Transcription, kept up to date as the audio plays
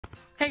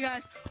Hey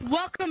guys,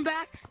 welcome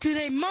back to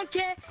the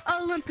Monkey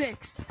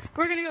Olympics.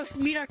 We're gonna go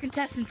meet our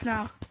contestants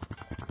now.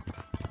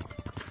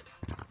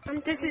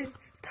 This is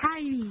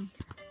Tiny.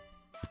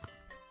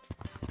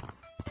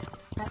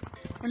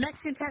 Our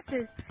next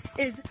contestant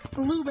is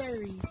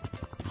Blueberry.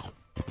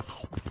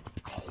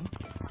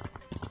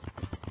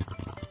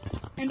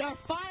 And our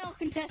final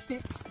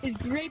contestant is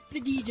Grape the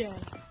DJ.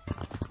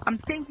 I'm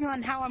thinking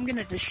on how I'm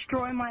gonna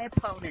destroy my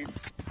opponent.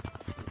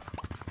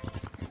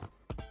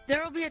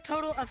 There will be a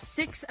total of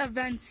 6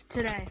 events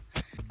today.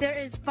 There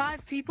is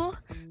 5 people,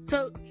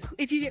 so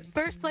if you get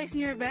first place in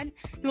your event,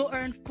 you will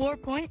earn 4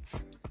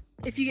 points.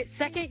 If you get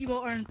second, you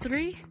will earn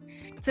 3.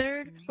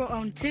 Third, will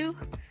earn 2.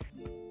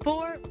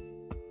 4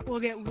 will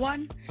get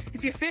 1.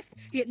 If you're fifth,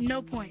 you get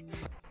no points.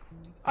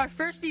 Our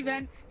first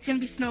event is going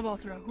to be snowball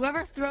throw.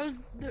 Whoever throws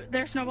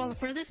their snowball the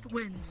furthest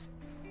wins.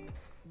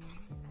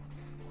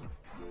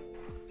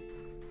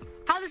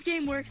 How this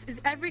game works is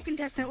every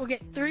contestant will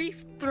get 3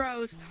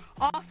 throws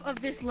off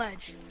of this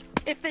ledge.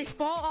 If they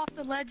fall off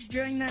the ledge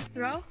during their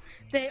throw,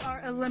 they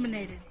are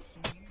eliminated.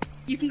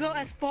 You can go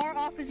as far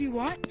off as you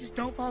want, just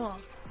don't fall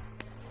off.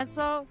 And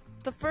so,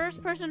 the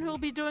first person who will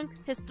be doing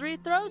his 3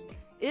 throws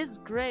is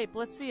Grape.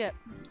 Let's see it.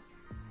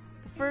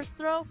 The first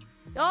throw.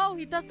 Oh,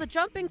 he does the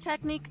jumping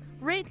technique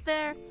right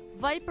there.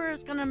 Viper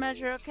is gonna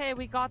measure. Okay,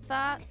 we got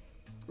that.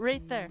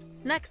 Right there.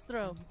 Next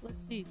throw. Let's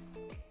see.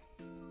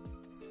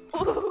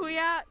 Oh,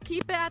 yeah.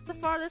 Keep it at the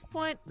farthest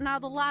point. Now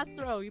the last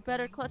throw. You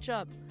better clutch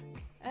up.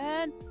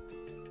 And...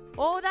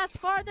 oh, that's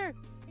farther.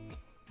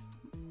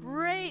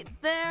 Right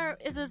there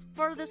is his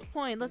furthest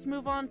point. Let's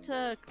move on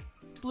to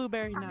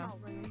Blueberry now.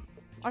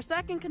 Our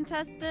second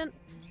contestant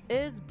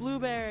is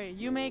Blueberry.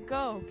 You may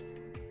go.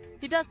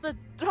 He does the...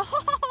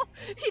 oh,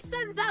 he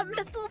sends that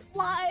missile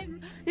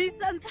flying. He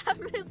sends that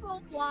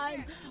missile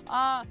flying.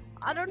 I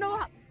don't know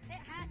how...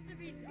 it has to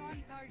be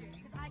on target,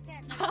 because I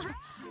can't...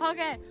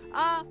 okay,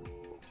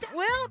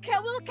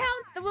 we'll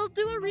count. We'll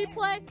do a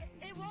replay.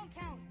 It won't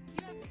count.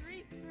 You have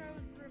 3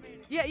 throws remaining.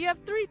 Yeah, you have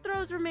 3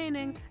 throws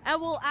remaining,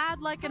 and we'll add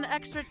like an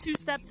extra 2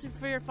 steps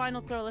for your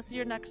final throw. Let's see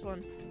your next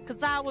one, because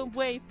that went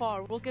way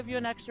far. We'll give you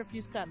an extra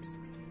few steps.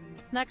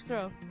 Next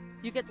throw.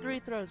 You get 3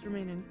 throws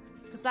remaining.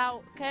 Because that,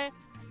 okay?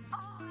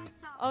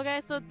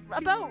 Okay, so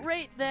about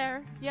right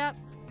there. Yep.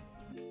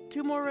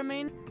 2 more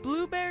remain.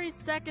 Blueberry's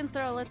second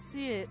throw. Let's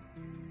see it.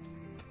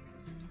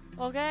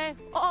 Okay.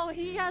 Oh,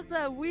 he has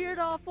the weird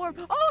form.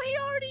 Oh, he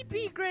already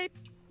beat Grape.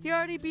 He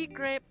already beat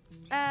Grape.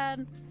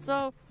 And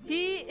so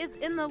he is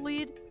in the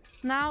lead.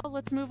 Now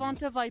let's move on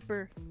to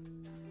Viper.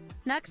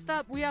 Next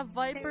up, we have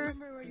Viper.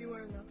 Remember where you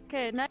were, though.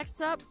 Okay,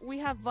 next up, we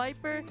have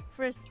Viper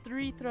for his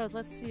 3 throws.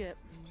 Let's see it.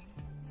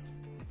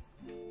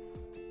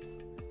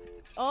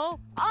 Oh,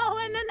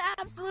 and an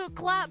absolute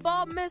clap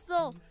bomb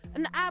missile.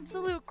 An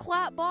absolute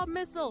clap bomb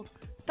missile.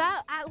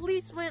 That at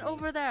least went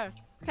over there.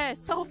 Okay,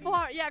 so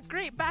far, yeah,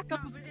 great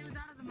backup. No, but it was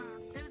out of the map.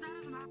 It was out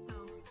of the map,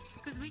 though.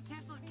 Because we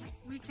canceled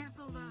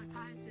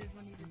Caius's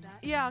when you did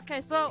that. Yeah,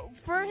 okay, so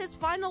for his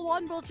final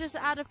one, we'll just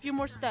add a few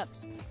more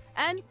steps.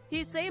 And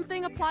same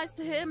thing applies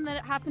to him that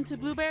it happened to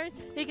Blueberry.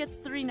 He gets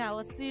 3 now.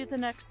 Let's see the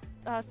next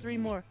 3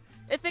 more.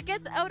 If it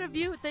gets out of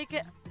view, they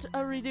get a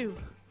redo.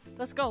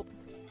 Let's go.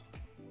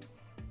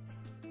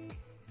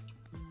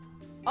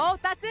 Oh,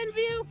 that's in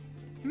view.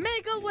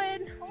 Mega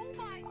win. Oh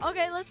my.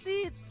 Okay, let's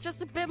see. It's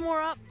just a bit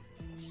more up.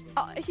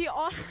 How did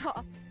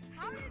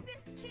this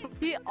kid...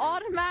 he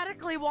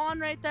automatically won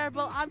right there,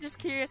 but I'm just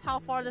curious how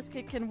far this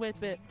kid can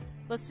whip it.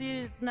 Let's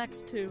see his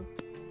next 2.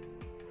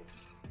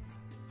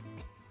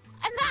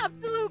 An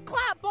absolute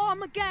clap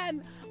bomb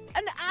again.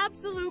 An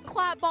absolute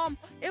clap bomb.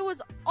 It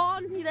was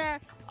on me there.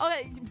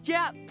 Okay,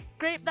 yeah,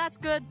 great. That's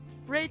good.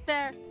 Right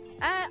there.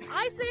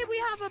 I say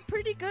we have a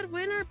pretty good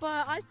winner,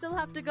 but I still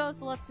have to go,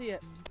 so let's see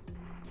it.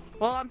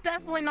 Well, I'm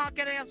definitely not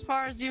getting as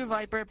far as you,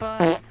 Viper,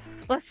 but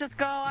let's just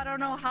go. I don't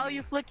know how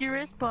you flick your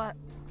wrist, but...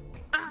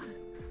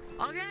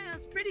 okay,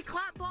 that's pretty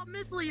clap bomb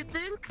missile, you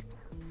think?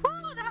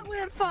 Woo, that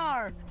went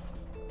far!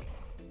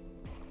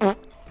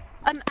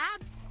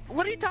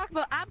 What are you talking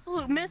about?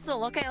 Absolute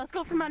missile. Okay, let's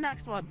go for my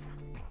next one.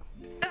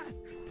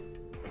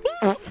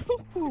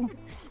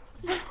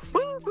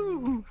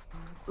 Woo!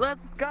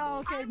 Let's go.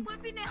 Okay. I'm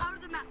whipping it out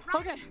of the map.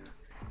 Right? Okay.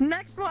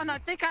 Next one, I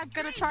think I'm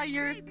gonna try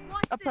your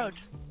approach.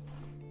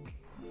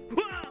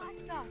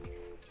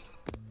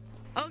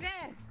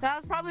 Okay, that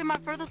was probably my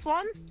furthest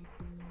one.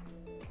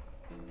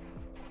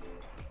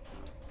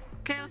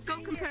 Okay, let's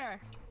go compare.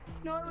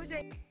 No, it was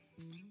it.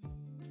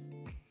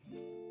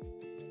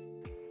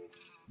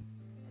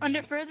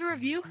 Under further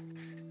review,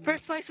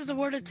 first place was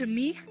awarded to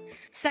me,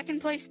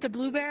 second place to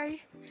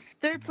Blueberry,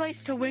 third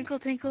place to Winkle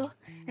Tinkle,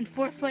 and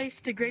fourth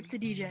place to Grape the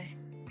DJ.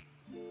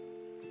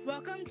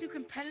 Welcome to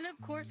competitive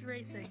course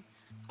racing.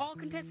 All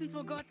contestants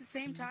will go at the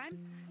same time.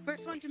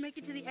 First one to make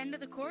it to the end of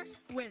the course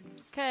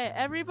wins. Okay,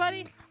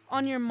 everybody,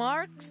 on your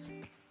marks,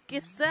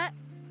 get set,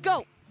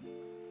 go!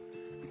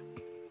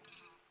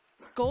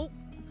 Go.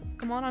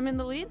 Come on, I'm in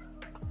the lead.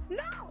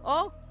 No!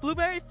 Oh,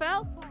 Blueberry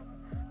fell.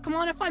 Come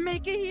on, if I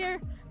make it here,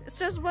 it's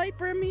just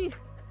Viper and me.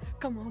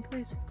 Come on,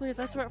 please, please,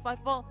 I swear if I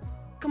fall.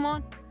 Come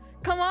on.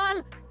 Come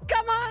on!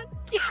 Come on!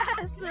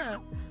 Yes!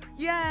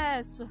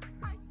 Yes!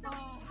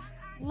 Oh.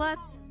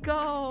 Let's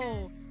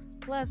go!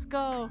 Let's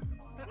go!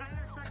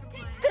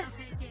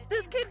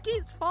 This kid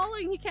keeps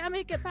falling. He can't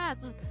make it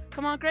past.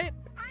 Come on, Grape.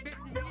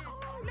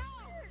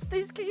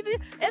 It's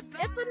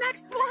the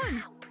next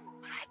one.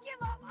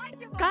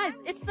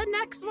 Guys, it's the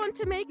next one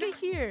to make it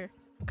here.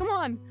 Come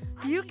on.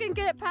 You can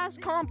get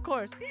past comp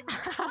course.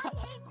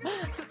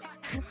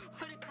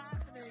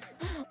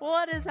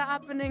 What is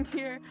happening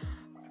here?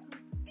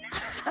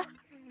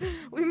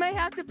 We may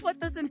have to put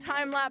this in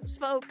time lapse,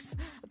 folks.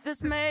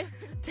 This may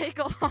take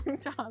a long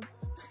time.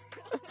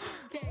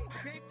 Okay,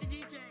 Grape the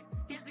DJ.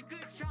 He has a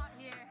good shot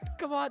here.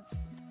 Come on.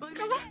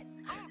 Come on.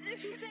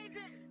 He saved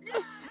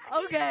it.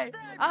 Okay.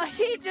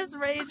 He just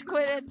rage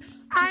quitted.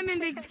 I'm in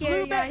big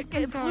scary, guys.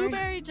 I'm sorry.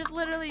 Blueberry just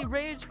literally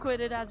rage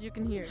quitted, as you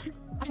can hear.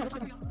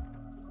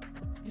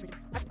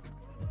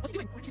 What's he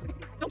doing?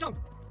 Don't jump.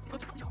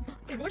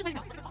 Okay, we're just waiting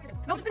now.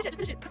 No, just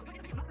finish it.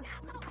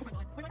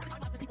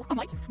 Oh,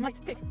 might.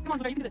 Okay, come on,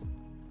 Blueberry, you can do this.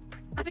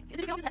 I think, did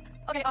you get off his head?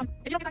 Okay, if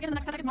you don't get back in the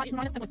next 10 seconds,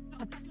 minus 10 points.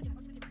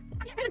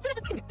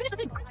 Finish the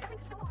thing.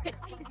 Okay,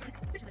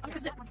 this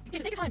is it. Okay,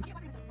 just take your time.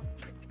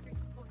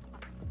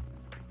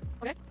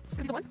 Okay, this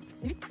could be the one,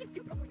 maybe.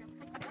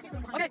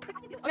 Okay.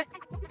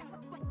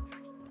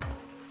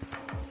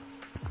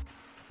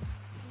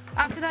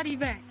 After that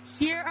event,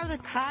 here are the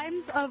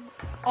times of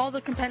all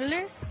the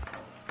competitors.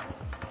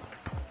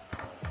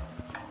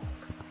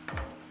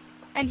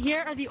 And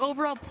here are the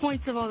overall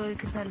points of all the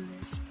competitors.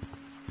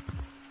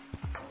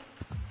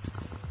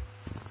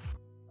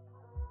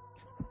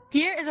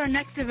 Here is our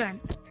next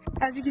event.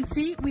 As you can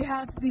see, we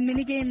have the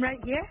minigame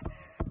right here.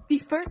 The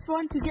first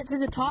one to get to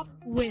the top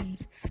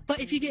wins.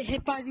 But if you get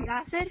hit by the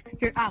acid,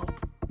 you're out.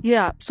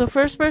 Yeah, so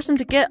first person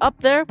to get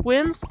up there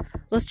wins.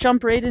 Let's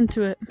jump right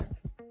into it.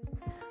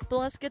 But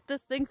let's get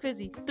this thing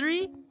fizzy.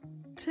 3,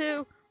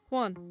 2,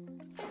 1.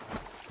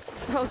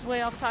 That was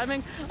way off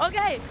timing.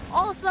 Okay,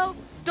 also,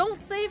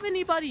 don't save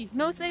anybody.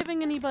 No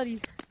saving anybody.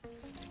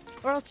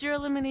 Or else you're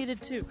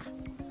eliminated too.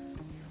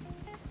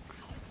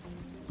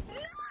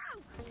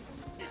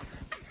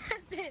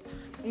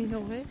 Ain't no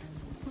way.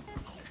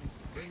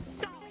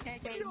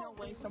 Ain't no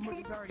way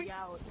somebody's already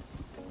out.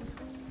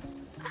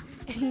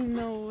 Ain't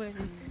no way.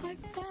 I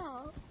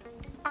fell.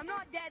 I'm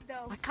not dead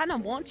though. I kind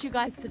of want you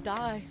guys to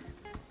die.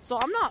 So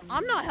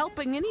I'm not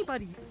helping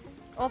anybody.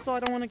 Also, I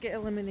don't want to get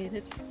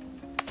eliminated.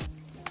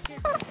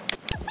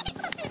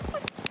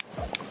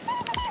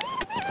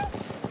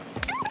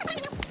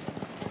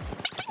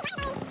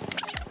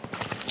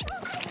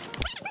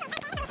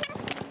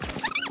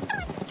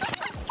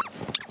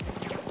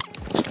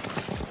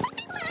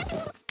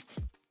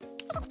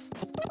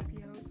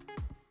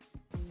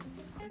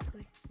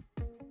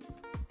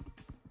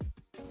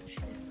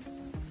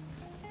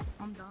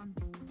 I'm done.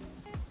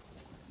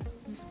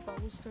 This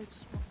bubble starts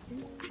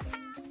smoking.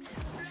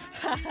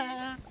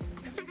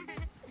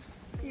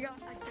 You got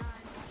that done.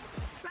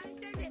 Riley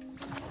saved it.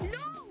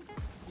 No!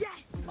 Yes!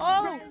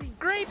 Oh, Riley.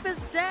 Grape is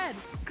dead.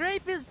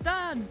 Grape is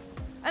done.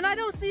 And I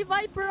don't see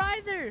Viper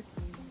either.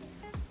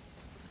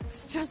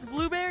 It's just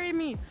Blueberry and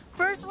me.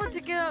 First one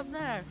to get up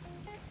there.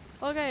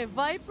 Okay,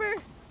 Viper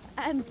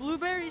and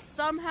Blueberry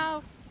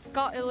somehow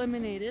got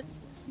eliminated.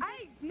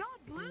 I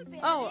not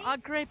blueberry. Oh,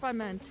 Grape I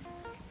meant.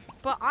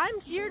 But I'm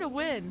here to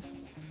win.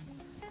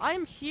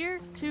 I'm here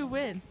to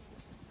win.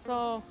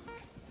 So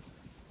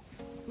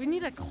we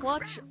need to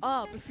clutch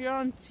up. If you're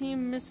on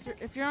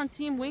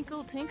team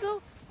Winkle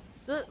Tinkle,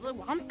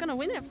 I'm gonna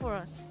win it for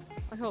us.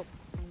 I hope.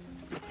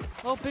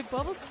 Oh, big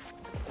bubbles.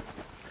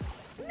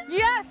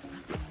 Yes!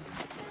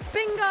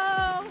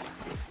 Bingo!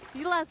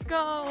 Let's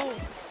go!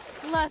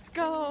 Let's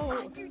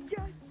go!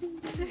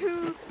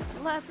 2,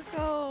 let's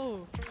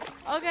go!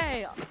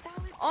 Okay,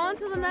 on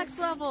to the next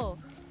level.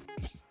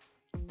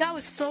 That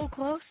was so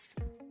close.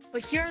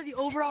 But here are the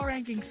overall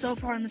rankings so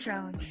far in the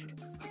challenge.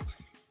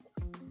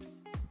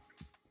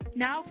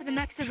 Now for the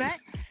next event,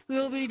 we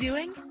will be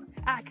doing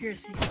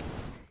accuracy.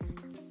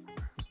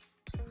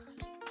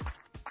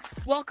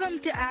 Welcome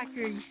to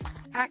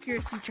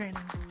accuracy training.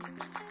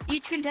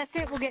 Each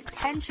contestant will get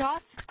 10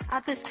 shots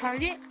at this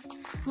target.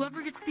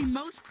 Whoever gets the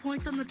most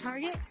points on the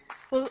target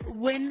will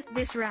win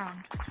this round.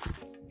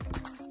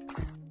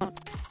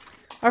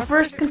 Our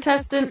first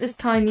contestant is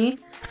Tiny.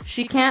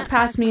 She can't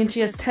pass me and she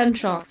has 10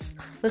 shots.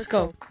 Let's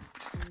go.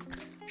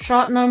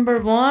 Shot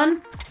number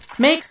 1.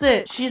 Makes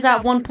it. She's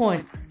at 1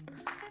 point.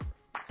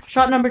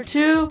 Shot number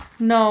 2.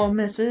 No,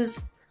 misses.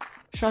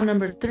 Shot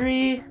number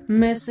 3.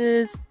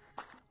 Misses.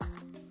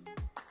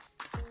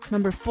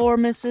 Number 4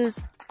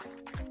 misses.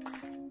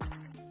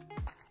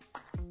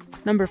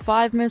 Number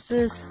 5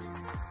 misses.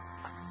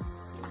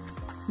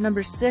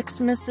 Number 6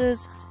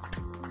 misses.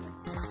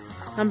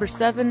 Number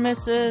 7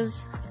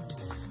 misses.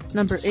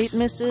 Number 8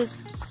 misses.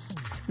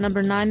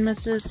 Number 9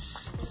 misses.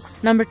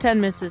 Number 10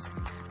 misses.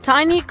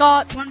 Tiny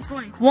got 1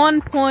 point.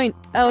 1 point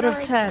out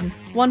of 10.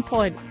 1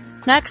 point.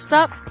 Next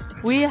up,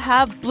 we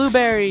have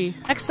Blueberry.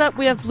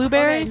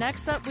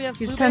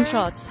 He's 10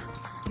 shots.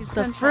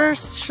 The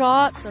first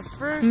shot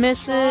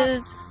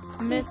misses.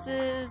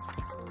 Misses.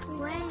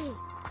 Wait.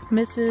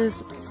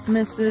 Misses.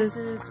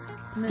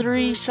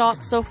 3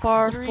 shots so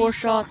far. 4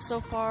 shots so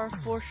far.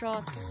 4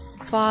 shots.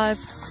 5.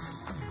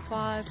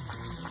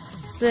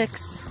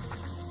 6.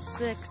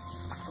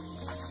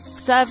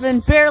 7.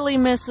 Barely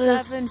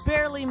misses.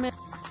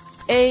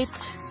 8.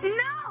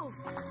 No!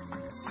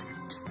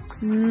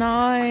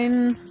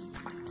 9.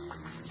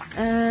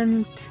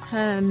 And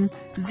 10.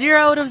 0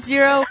 out of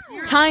 0.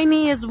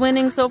 Tiny is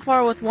winning so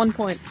far with 1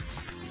 point.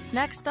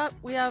 Next up,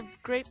 we have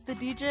Grape the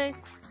DJ.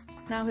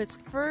 Now his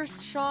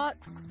first shot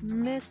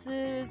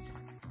misses.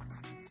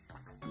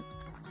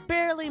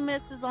 Barely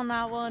misses on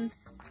that one.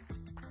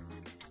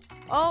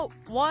 Oh,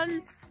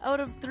 1 out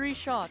of 3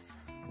 shots.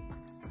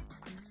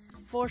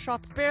 4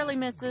 shots barely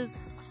misses.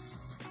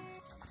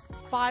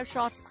 5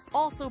 shots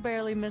also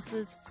barely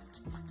misses.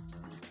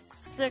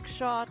 6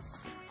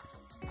 shots.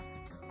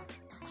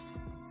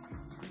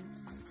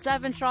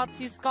 7 shots.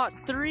 He's got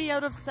 3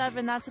 out of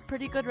 7. That's a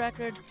pretty good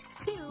record.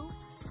 2.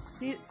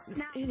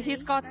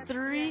 He's got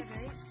 3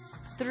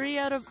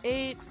 out of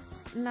 8,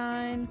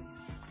 9.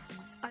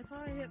 I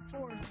thought I hit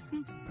 4.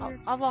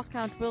 I've lost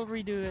count. We'll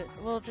redo it.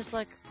 We'll just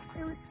like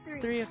It was 3.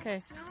 3.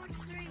 Okay. No, it's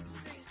 3.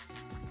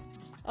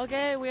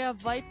 Okay, we have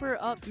Viper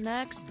up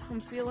next.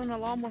 I'm feeling a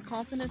lot more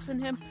confidence in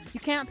him.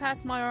 You can't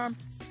pass my arm,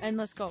 and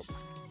let's go.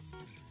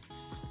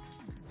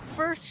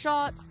 First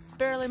shot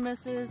barely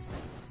misses.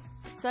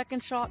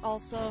 Second shot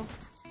also.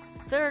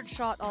 Third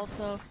shot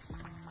also.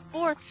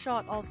 Fourth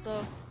shot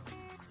also.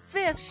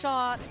 Fifth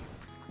shot.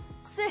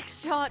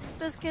 Sixth shot.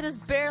 This kid is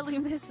barely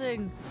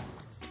missing.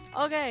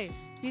 Okay,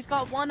 he's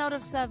got 1 out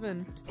of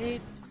 7.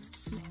 8.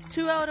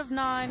 2 out of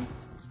 9.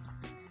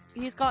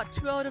 He's got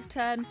 2 out of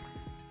 10.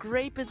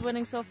 Grape is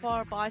winning so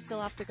far, but I still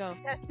have to go.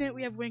 Testing it,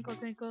 we have Winkle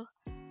Tinkle.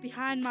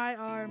 Behind my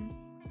arm.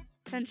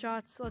 10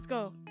 shots. Let's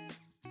go.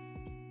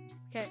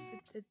 Okay,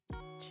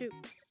 shoot.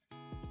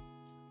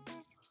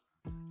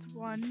 It's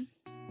 1.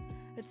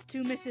 It's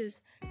 2 misses.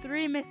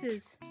 3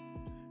 misses.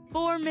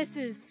 4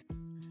 misses.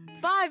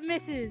 5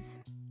 misses.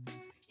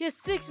 He has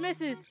 6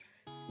 misses.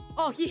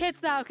 Oh, he hits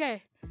that.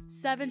 Okay.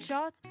 7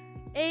 shots.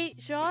 8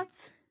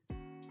 shots.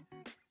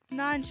 It's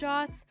 9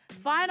 shots.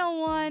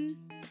 Final 1.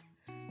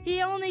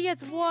 He only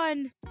gets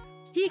 1.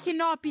 He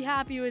cannot be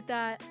happy with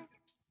that.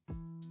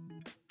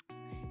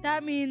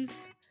 That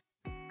means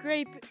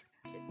Grape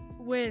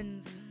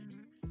wins.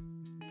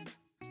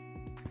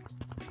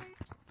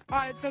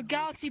 Alright, so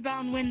Galaxy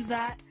Bound wins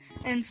that.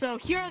 And so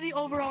here are the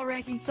overall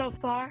rankings so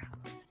far.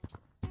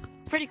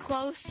 Pretty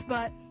close,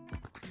 but...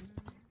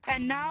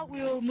 And now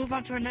we will move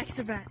on to our next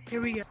event.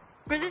 Here we go.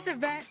 For this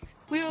event,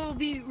 we will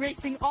be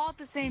racing all at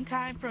the same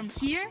time from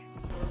here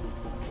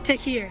to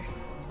here.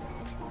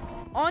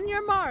 On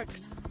your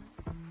marks.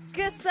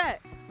 Get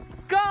set.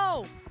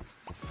 Go!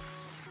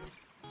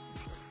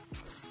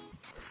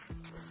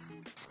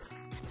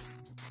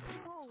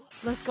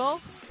 Let's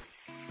go.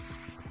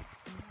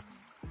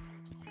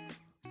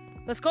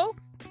 Let's go.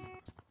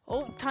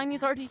 Oh,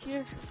 Tiny's already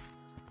here.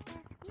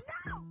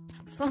 No!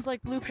 Sounds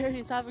like Blueberry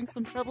is having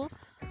some trouble.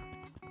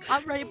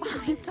 I'm right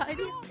behind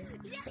Tiny.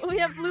 We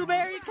have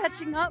Blueberry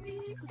catching up.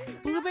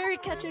 Blueberry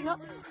catching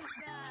up.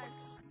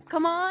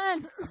 Come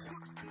on.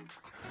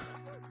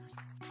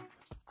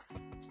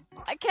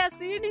 I can't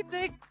see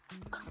anything.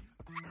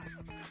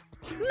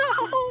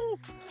 No!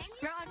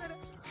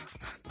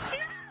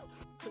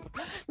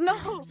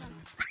 No!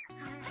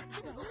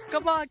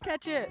 Come on,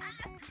 catch it.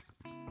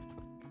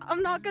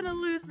 I'm not gonna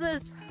lose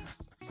this.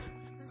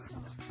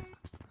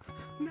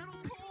 Metal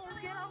pole,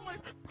 get out of my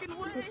fucking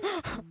way!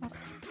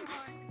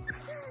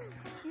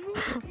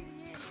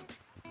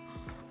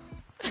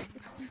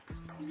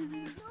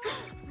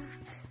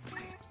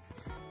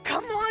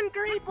 Come on,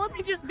 Grape. Let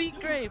me just beat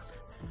Grape.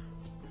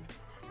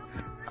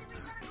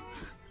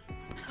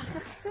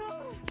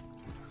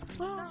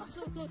 Oh,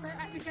 so close.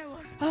 I think I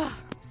won.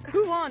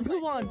 Who won?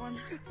 Who won?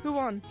 Who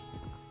won?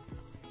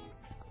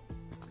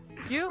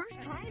 You?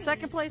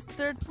 Second place,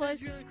 third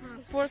place,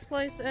 fourth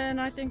place,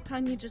 and I think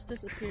Tiny just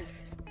disappeared.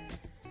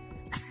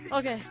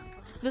 Okay,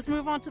 let's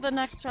move on to the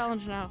next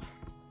challenge now.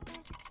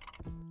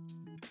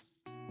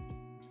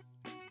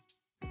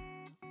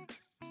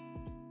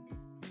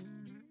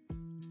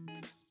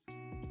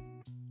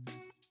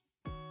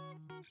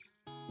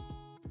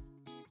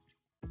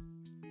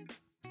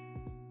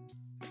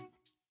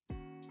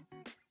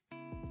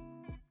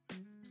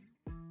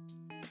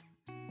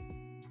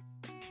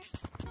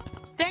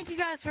 Thank you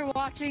guys for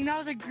watching. That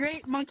was a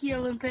great Monkey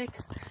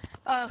Olympics.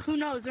 Who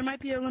knows? There might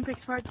be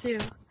Olympics part 2.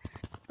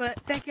 But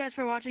thank you guys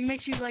for watching.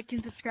 Make sure you like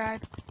and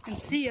subscribe. And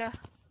see ya.